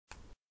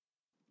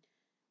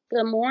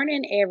Good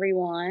morning,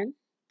 everyone.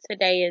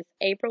 Today is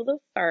April the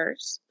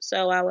 1st,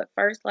 so I would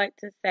first like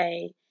to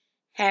say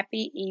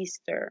Happy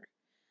Easter.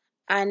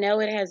 I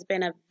know it has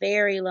been a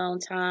very long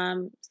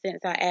time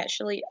since I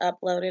actually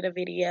uploaded a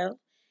video,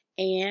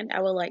 and I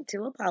would like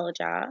to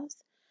apologize.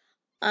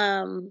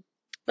 Um,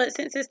 but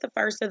since it's the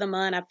first of the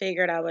month, I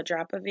figured I would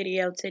drop a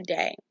video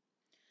today.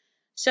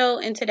 So,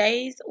 in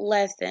today's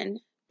lesson,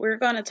 we're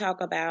going to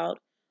talk about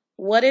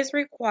what is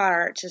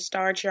required to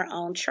start your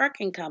own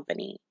trucking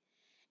company.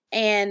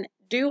 And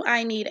do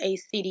I need a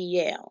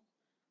CDL?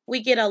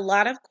 We get a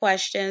lot of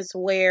questions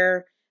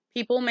where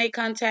people may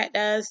contact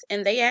us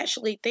and they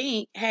actually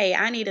think, hey,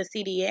 I need a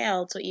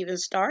CDL to even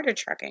start a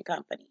trucking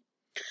company.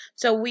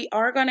 So we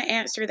are going to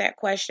answer that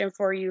question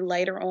for you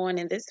later on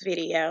in this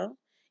video,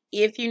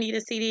 if you need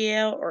a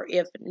CDL or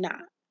if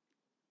not.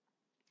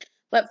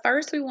 But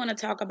first, we want to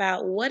talk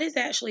about what is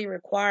actually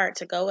required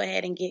to go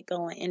ahead and get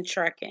going in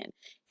trucking.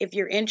 If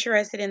you're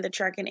interested in the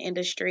trucking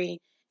industry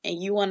and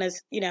you want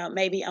to,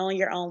 maybe own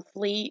your own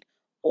fleet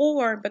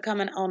or become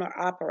an owner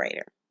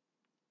operator.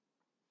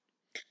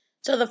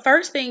 So, the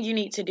first thing you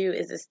need to do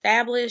is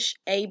establish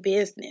a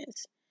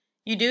business.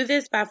 You do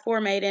this by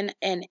formatting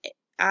an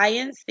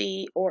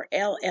INC or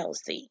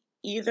LLC.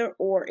 Either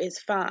or is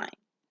fine.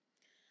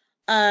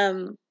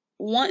 Um,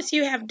 Once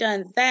you have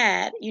done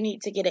that, you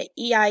need to get an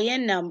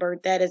EIN number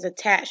that is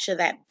attached to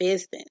that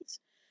business.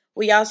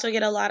 We also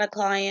get a lot of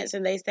clients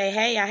and they say,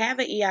 hey, I have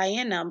an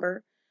EIN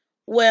number.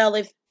 Well,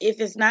 if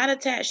it's not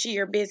attached to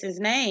your business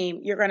name,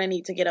 you're going to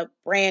need to get a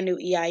brand new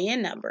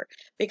EIN number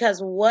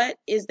because what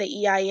is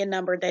the EIN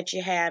number that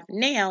you have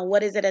now?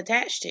 What is it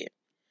attached to?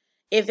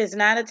 If it's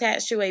not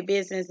attached to a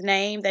business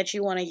name that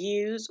you want to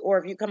use, or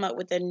if you come up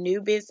with a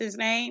new business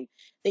name,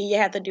 then you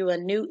have to do a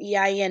new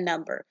EIN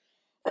number.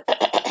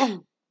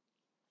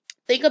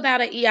 Think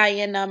about an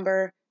EIN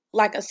number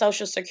like a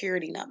social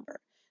security number.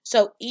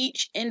 So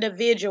each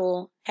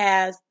individual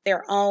has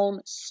their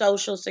own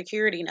social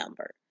security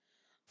number.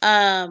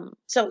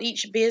 So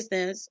each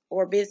business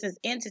or business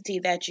entity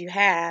that you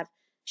have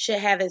should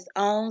have its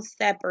own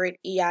separate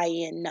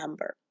EIN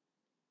number.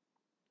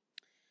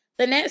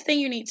 The next thing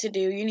you need to do,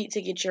 you need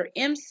to get your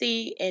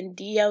MC and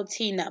DOT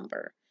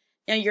number.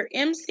 Now, your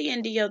MC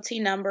and DOT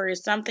number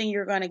is something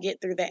you're going to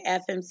get through the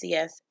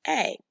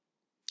FMCSA.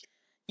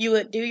 You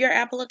would do your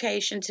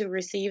application to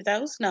receive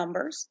those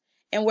numbers,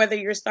 and whether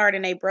you're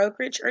starting a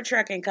brokerage or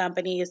trucking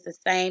company is the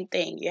same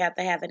thing. You have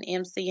to have an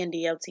MC and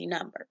DOT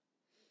number.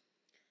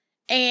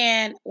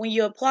 And when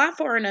you apply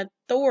for an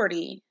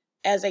authority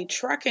as a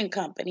trucking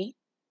company,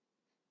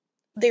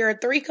 there are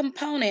three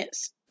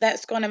components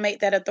that's going to make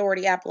that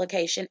authority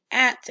application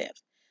active.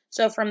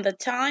 So from the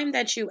time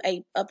that you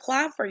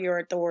apply for your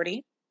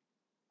authority,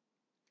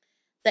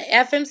 the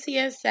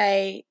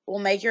FMCSA will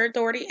make your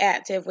authority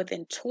active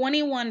within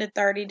 21 to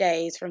 30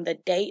 days from the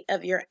date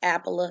of your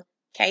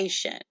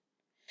application.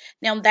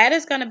 Now, that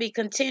is going to be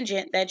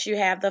contingent that you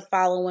have the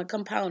following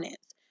components,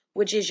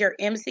 which is your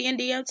MC and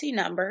DOT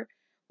number,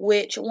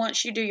 which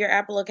once you do your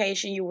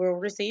application, you will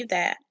receive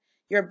that,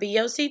 your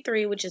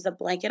BOC3, which is a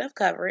blanket of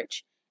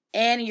coverage,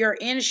 and your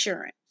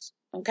insurance,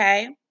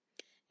 okay?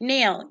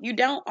 Now, you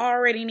don't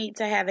already need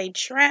to have a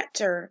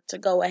tractor to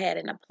go ahead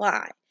and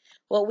apply.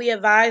 What we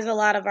advise a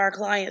lot of our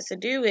clients to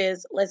do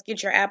is let's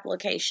get your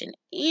application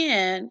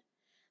in.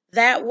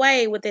 That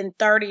way, within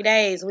 30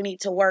 days, we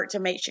need to work to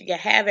make sure you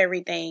have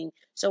everything.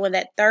 So in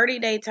that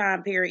 30-day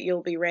time period,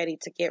 you'll be ready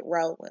to get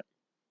rolling.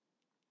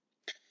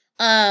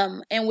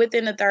 And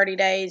within the 30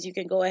 days, you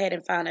can go ahead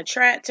and find a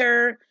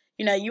tractor.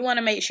 You want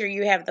to make sure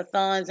you have the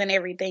funds and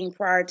everything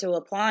prior to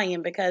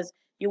applying because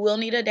you will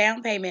need a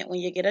down payment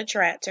when you get a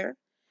tractor.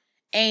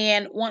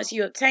 And once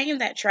you obtain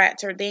that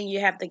tractor, then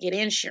you have to get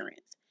insurance.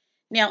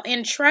 Now,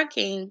 in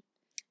trucking,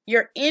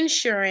 your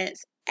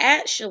insurance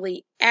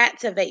actually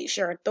activates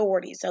your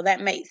authority, so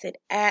that makes it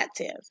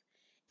active.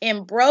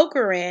 In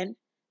brokering,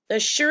 the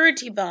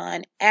surety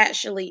bond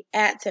actually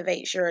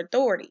activates your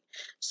authority.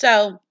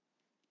 So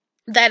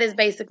that is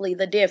basically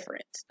the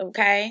difference,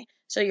 okay?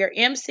 So your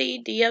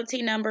MC, DOT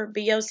number,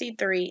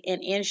 BOC3,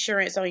 and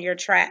insurance on your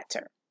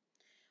tractor.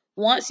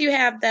 Once you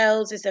have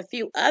those, it's a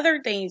few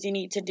other things you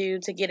need to do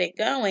to get it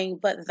going,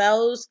 but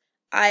those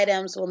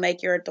items will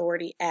make your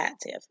authority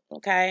active,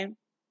 okay?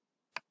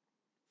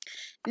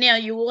 Now,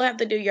 you will have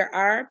to do your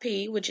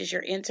IRP, which is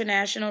your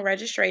International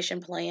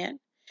Registration Plan.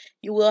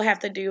 You will have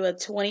to do a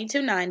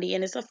 2290,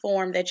 and it's a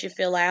form that you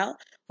fill out,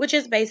 which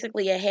is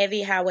basically a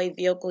heavy highway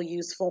vehicle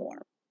use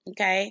form,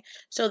 okay?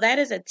 So that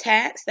is a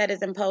tax that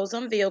is imposed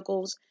on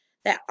vehicles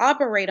that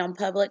operate on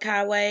public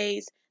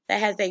highways that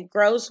has a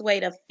gross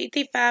weight of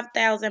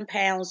 55,000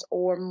 pounds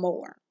or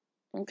more,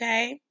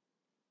 okay?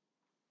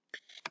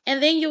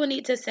 And then you will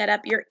need to set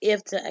up your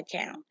IFTA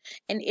account.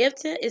 And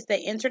IFTA is the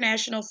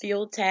International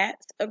Fuel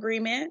Tax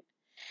Agreement.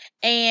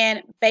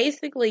 And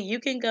basically, you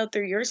can go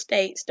through your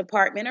state's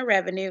Department of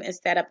Revenue and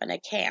set up an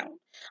account.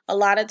 A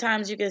lot of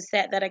times you can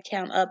set that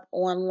account up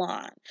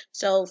online.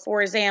 So,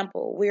 for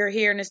example, we're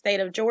here in the state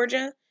of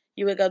Georgia.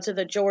 You would go to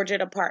the Georgia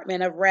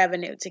Department of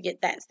Revenue to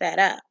get that set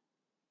up.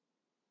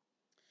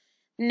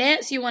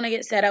 Next, you want to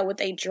get set up with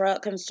a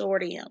drug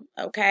consortium.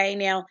 Okay,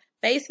 now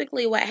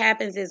basically what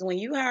happens is when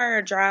you hire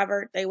a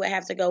driver, they would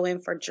have to go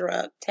in for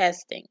drug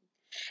testing.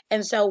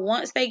 And so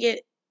once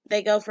they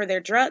go for their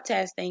drug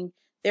testing,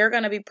 they're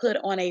going to be put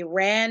on a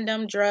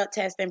random drug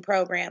testing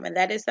program, and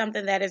that is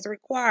something that is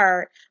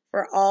required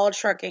for all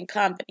trucking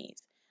companies.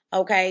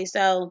 Okay,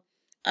 so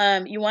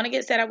you want to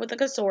get set up with a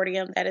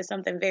consortium. That is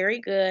something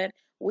very good.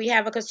 We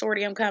have a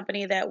consortium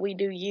company that we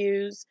do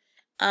use.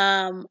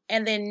 And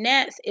then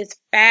next is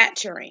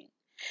factoring.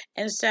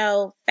 And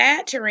so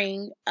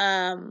factoring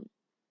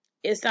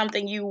is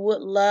something you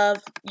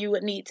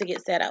would need to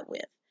get set up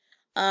with.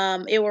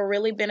 It will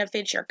really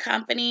benefit your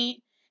company.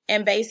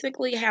 And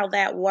basically, how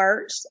that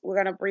works, we're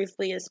going to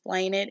briefly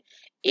explain it,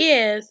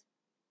 is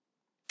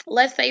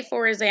let's say,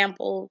 for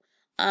example,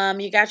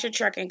 you got your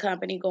trucking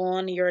company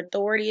going, your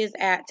authority is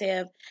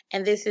active,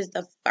 and this is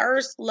the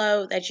first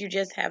load that you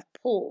just have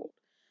pulled.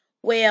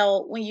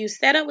 Well, when you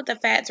set up with the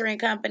factoring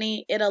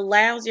company, it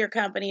allows your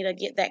company to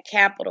get that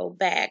capital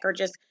back, or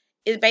just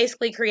it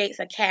basically creates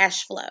a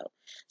cash flow.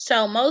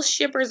 So most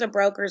shippers or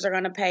brokers are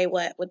going to pay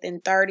what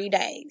within 30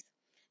 days.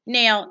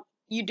 Now,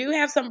 you do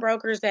have some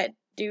brokers that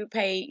do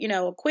pay,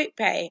 a quick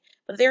pay,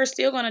 but they're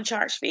still going to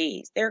charge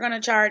fees. They're going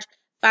to charge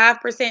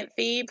 5%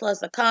 fee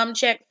plus a com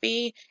check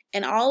fee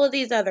and all of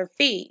these other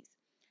fees.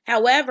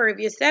 However, if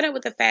you set it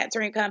with a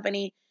factoring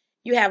company,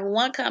 you have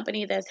one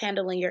company that's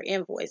handling your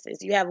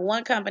invoices. You have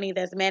one company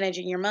that's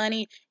managing your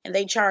money, and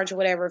they charge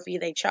whatever fee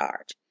they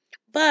charge.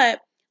 But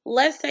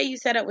let's say you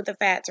set up with a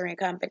factoring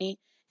company,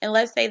 and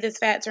let's say this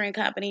factoring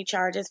company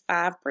charges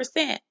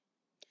 5%.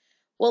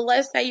 Well,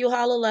 let's say you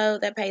haul a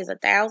load that pays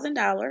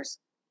 $1,000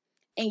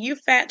 and you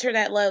factor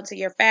that load to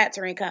your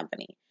factoring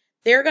company.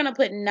 They're going to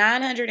put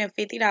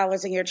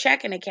 $950 in your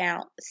checking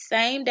account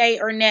same day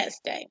or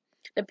next day,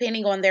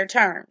 depending on their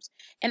terms,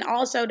 and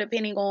also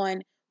depending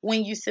on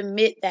when you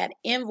submit that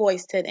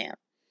invoice to them.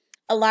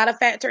 A lot of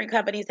factoring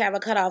companies have a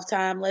cutoff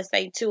time, let's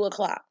say 2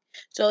 o'clock.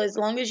 So as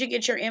long as you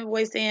get your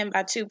invoice in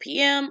by 2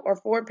 p.m. or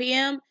 4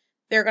 p.m.,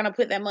 they're going to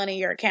put that money in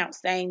your account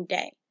same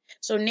day.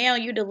 So now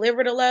you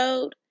deliver the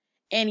load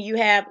and you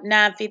have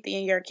 $950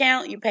 in your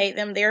account. You paid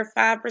them their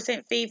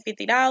 5% fee,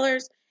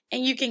 $50,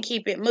 and you can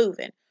keep it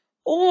moving.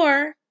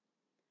 Or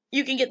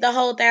you can get the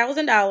whole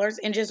 $1,000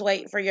 and just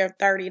wait for your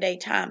 30-day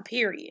time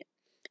period.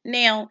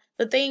 Now,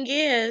 the thing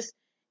is,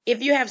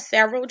 if you have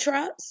several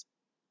trucks,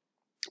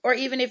 or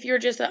even if you're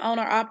just an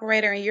owner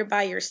operator and you're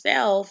by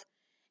yourself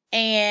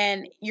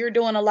and you're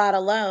doing a lot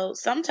of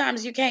loads,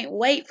 sometimes you can't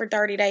wait for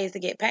 30 days to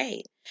get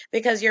paid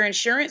because your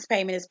insurance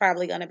payment is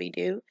probably going to be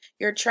due.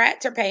 Your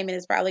tractor payment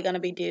is probably going to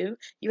be due.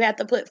 You have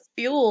to put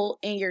fuel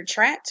in your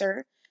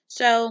tractor.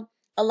 So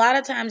a lot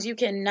of times you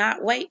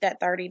cannot wait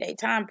that 30-day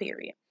time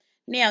period.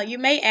 Now, you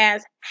may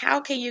ask,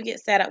 how can you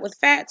get set up with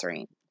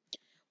factoring?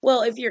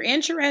 Well, if you're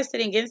interested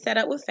in getting set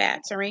up with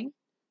factoring,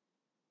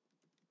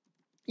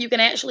 you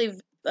can actually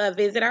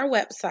visit our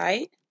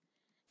website.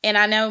 And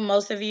I know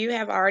most of you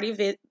have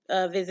already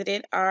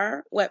visited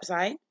our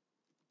website,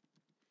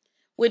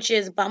 which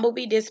is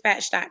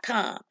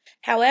bumblebeedispatch.com.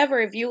 However,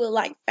 if you would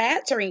like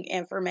factoring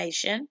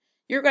information,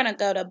 you're going to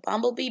go to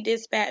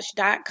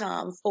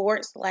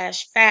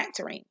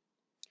bumblebeedispatch.com/factoring.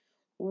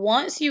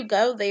 Once you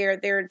go there,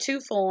 there are 2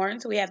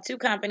 forms. We have 2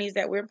 companies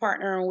that we're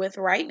partnering with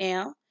right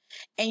now,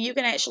 and you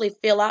can actually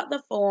fill out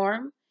the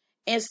form,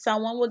 and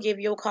someone will give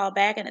you a call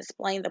back and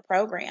explain the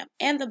program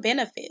and the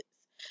benefits.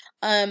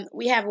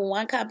 We have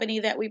one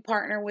company that we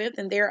partner with,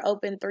 and they're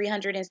open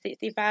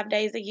 365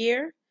 days a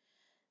year,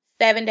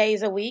 7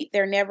 days a week.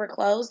 They're never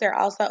closed. They're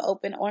also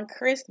open on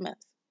Christmas.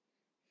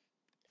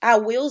 I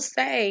will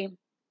say,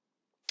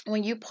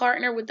 when you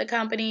partner with the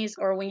companies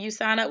or when you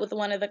sign up with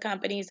one of the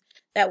companies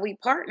that we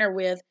partner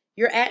with,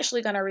 you're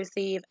actually going to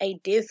receive a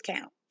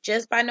discount.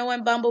 Just by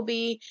knowing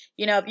Bumblebee,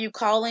 if you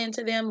call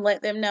into them,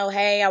 let them know,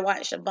 hey, I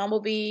watched a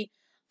Bumblebee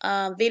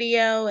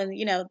video and,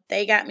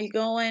 they got me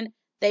going,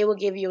 they will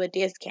give you a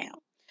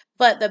discount.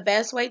 But the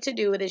best way to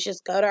do it is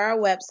just go to our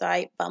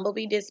website,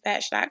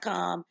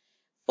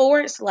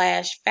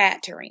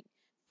 bumblebeedispatch.com/factoring.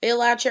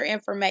 Fill out your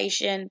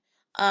information.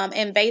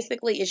 And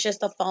basically, it's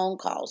just a phone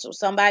call. So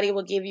somebody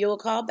will give you a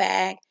call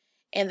back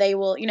and they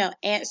will,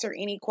 answer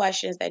any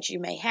questions that you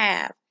may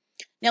have.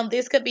 Now,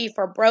 this could be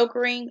for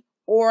brokering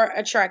or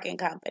a trucking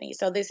company.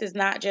 So this is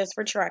not just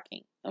for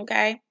trucking.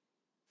 Okay.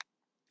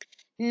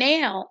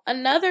 Now,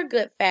 another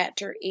good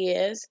factor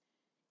is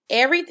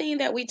everything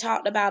that we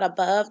talked about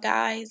above,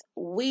 guys,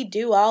 we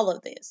do all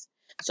of this.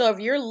 So if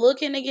you're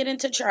looking to get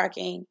into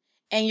trucking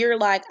and you're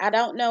like, I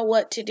don't know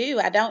what to do,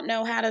 I don't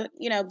know how to,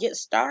 get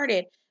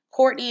started.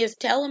 Courtney is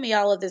telling me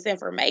all of this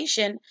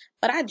information,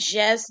 but I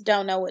just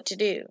don't know what to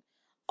do.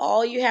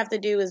 All you have to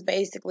do is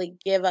basically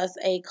give us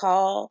a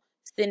call,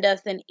 send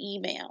us an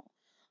email.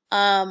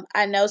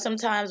 I know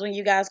sometimes when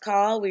you guys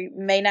call, we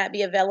may not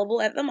be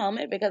available at the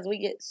moment because we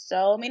get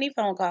so many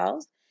phone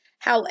calls.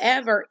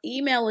 However,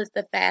 email is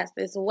the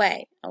fastest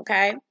way,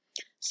 okay?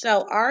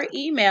 So our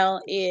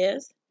email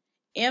is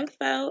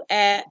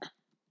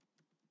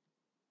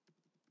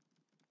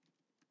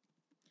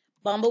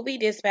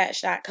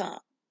info@bumblebeedispatch.com,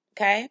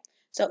 okay?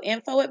 So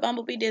info at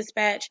Bumblebee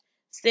Dispatch,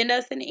 send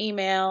us an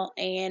email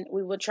and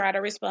we will try to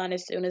respond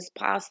as soon as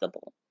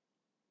possible.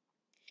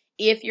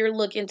 If you're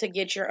looking to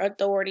get your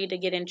authority to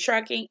get in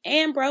trucking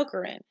and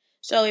brokering.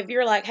 So if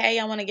you're like, hey,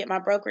 I want to get my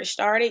brokerage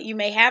started, you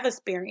may have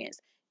experience.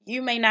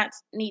 You may not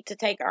need to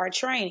take our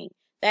training.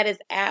 That is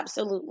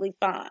absolutely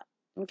fine.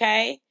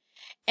 Okay.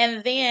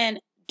 And then,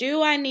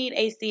 do I need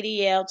a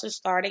CDL to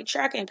start a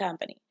trucking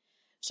company?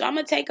 So I'm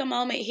going to take a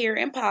moment here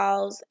and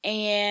pause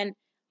and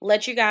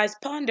let you guys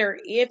ponder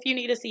if you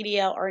need a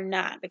CDL or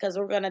not, because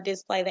we're going to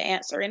display the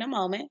answer in a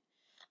moment.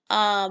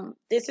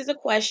 This is a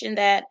question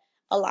that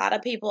a lot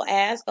of people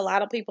ask. A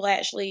lot of people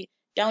actually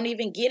don't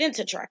even get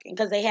into trucking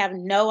because they have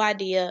no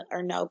idea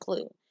or no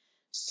clue.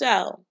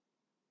 So,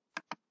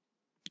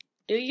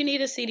 do you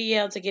need a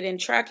CDL to get in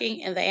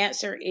trucking? And the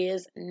answer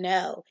is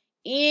no.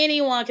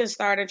 Anyone can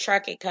start a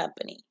trucking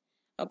company.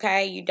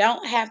 Okay, you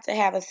don't have to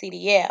have a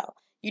CDL.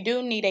 You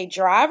do need a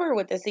driver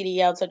with a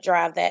CDL to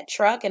drive that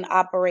truck and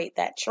operate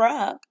that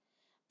truck.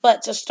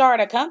 But to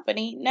start a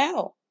company,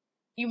 no.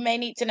 You may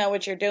need to know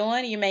what you're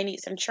doing. You may need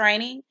some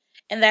training,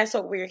 and that's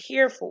what we're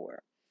here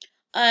for.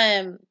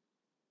 Um,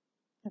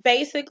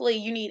 Basically,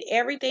 you need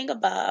everything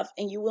above,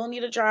 and you will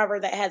need a driver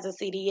that has a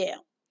CDL.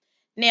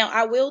 Now,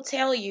 I will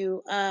tell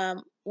you,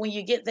 when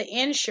you get the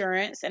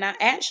insurance, and I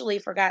actually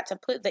forgot to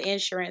put the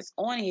insurance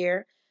on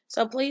here,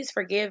 so please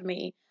forgive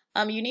me.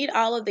 You need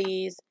all of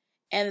these,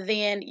 and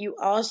then you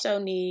also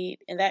need,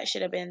 and that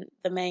should have been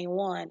the main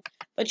one,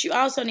 but you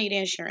also need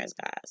insurance,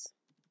 guys.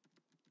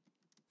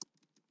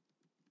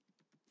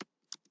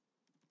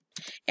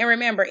 And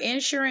remember,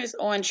 insurance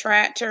on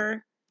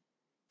tractor,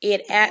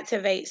 it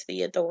activates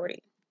the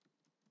authority.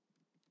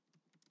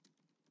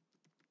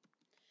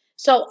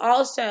 So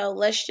also,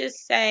 let's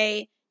just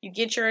say you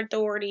get your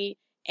authority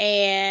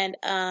and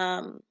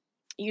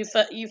you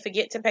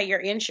forget to pay your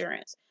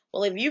insurance.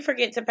 Well, if you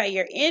forget to pay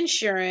your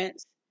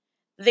insurance,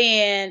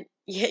 then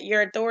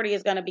your authority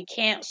is going to be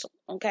canceled,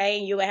 okay?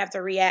 And you will have to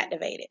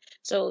reactivate it.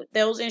 So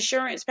those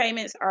insurance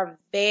payments are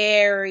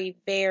very,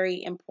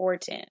 very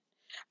important.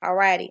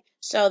 Alrighty.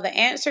 So the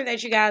answer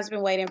that you guys have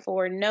been waiting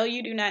for, no,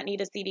 you do not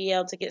need a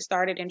CDL to get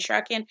started in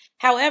trucking.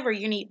 However,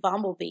 you need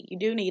Bumblebee. You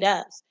do need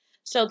us.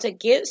 So to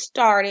get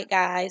started,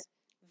 guys,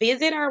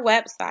 visit our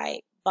website,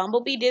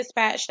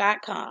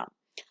 bumblebeedispatch.com.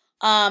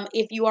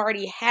 If you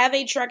already have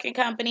a trucking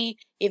company,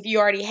 if you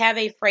already have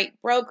a freight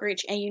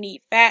brokerage and you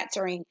need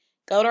factoring,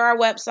 go to our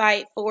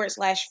website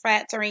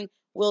 /factoring.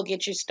 We'll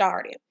get you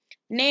started.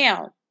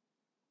 Now,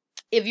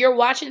 if you're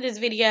watching this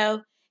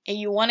video and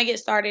you want to get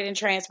started in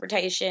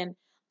transportation,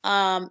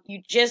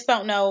 you just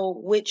don't know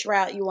which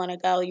route you want to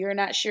go. You're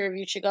not sure if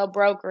you should go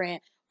brokering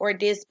or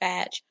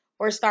dispatch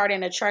or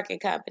starting a trucking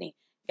company.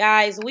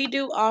 Guys, we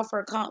do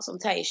offer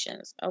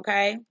consultations,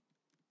 okay?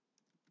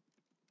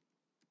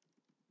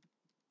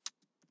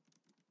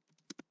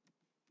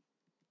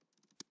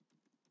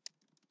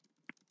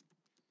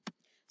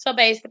 So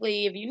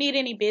basically, if you need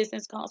any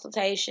business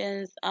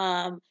consultations,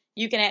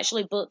 you can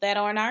actually book that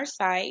on our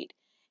site,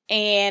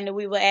 and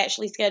we will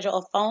actually schedule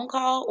a phone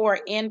call or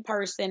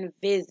in-person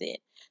visit.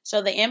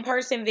 So the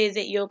in-person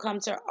visit, you'll come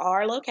to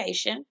our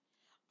location.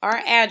 Our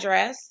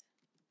address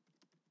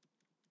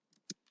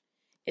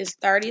is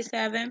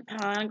 37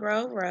 Pine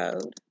Grove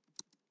Road.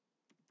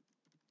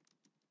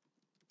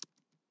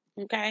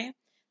 Okay,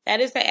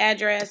 that is the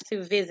address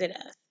to visit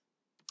us.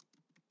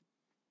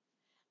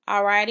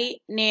 Alrighty,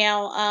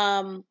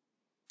 now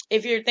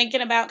if you're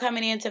thinking about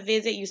coming in to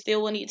visit, you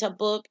still will need to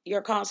book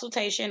your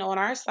consultation on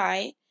our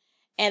site,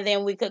 and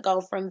then we could go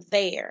from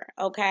there,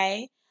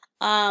 okay?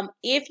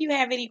 If you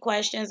have any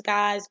questions,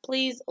 guys,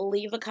 please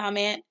leave a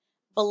comment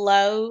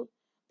below.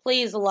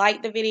 Please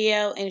like the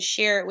video and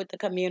share it with the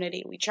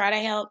community. We try to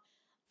help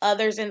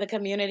others in the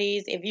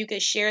communities. If you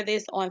could share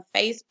this on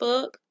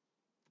Facebook,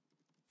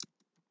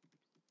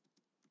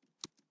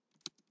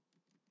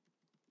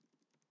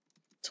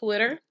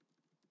 Twitter,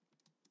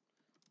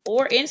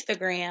 or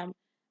Instagram.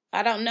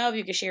 I don't know if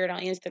you can share it on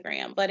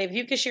Instagram, but if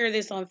you could share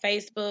this on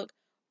Facebook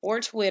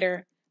or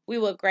Twitter, we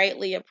would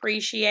greatly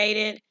appreciate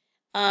it.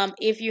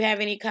 If you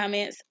have any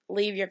comments,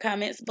 leave your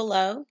comments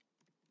below.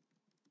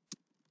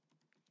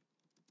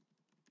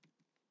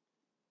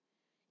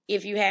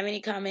 If you have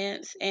any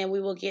comments, and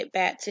we will get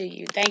back to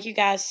you. Thank you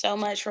guys so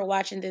much for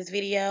watching this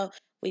video.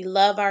 We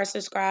love our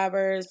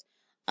subscribers.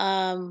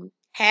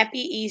 Happy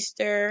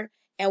Easter,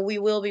 and we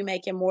will be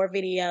making more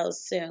videos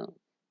soon.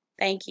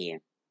 Thank you.